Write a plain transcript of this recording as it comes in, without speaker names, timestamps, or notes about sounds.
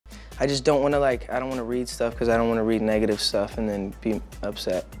I just don't want to I don't want to read stuff because I don't want to read negative stuff and then be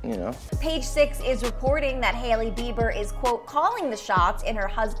upset, you know? Page Six is reporting that Hailey Bieber is, quote, calling the shots in her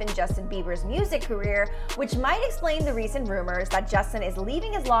husband Justin Bieber's music career, which might explain the recent rumors that Justin is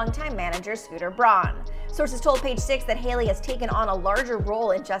leaving his longtime manager, Scooter Braun. Sources told Page Six that Hailey has taken on a larger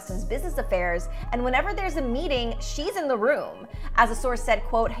role in Justin's business affairs, and whenever there's a meeting, she's in the room. As a source said,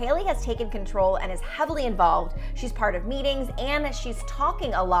 quote, Hailey has taken control and is heavily involved. She's part of meetings and she's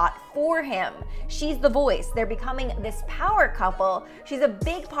talking a lot for him. She's the voice. They're becoming this power couple. She's a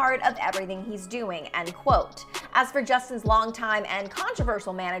big part of everything he's doing, end quote. As for Justin's longtime and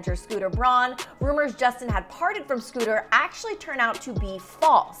controversial manager, Scooter Braun, rumors Justin had parted from Scooter actually turn out to be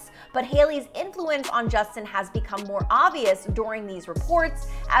false. But Hailey's influence on Justin has become more obvious during these reports.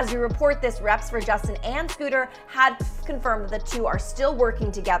 As we report this, reps for Justin and Scooter had confirmed that the two are still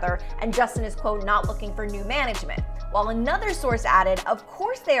working together and Justin is, quote, not looking for new management. While another source added, of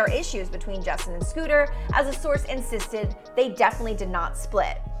course there are issues between Justin and Scooter, as a source insisted they definitely did not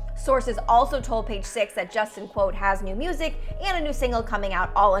split. Sources also told Page Six that Justin, quote, has new music and a new single coming out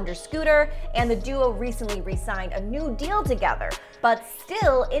all under Scooter, and the duo recently re-signed a new deal together. But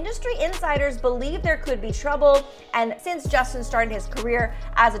still, industry insiders believe there could be trouble, and since Justin started his career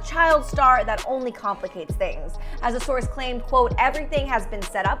as a child star, that only complicates things. As a source claimed, quote, everything has been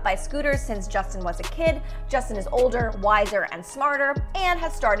set up by Scooter since Justin was a kid. Justin is older, wiser, and smarter, and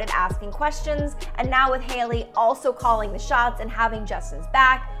has started asking questions, and now with Hailey also calling the shots and having Justin's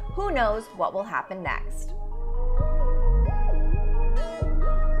back, who knows what will happen next.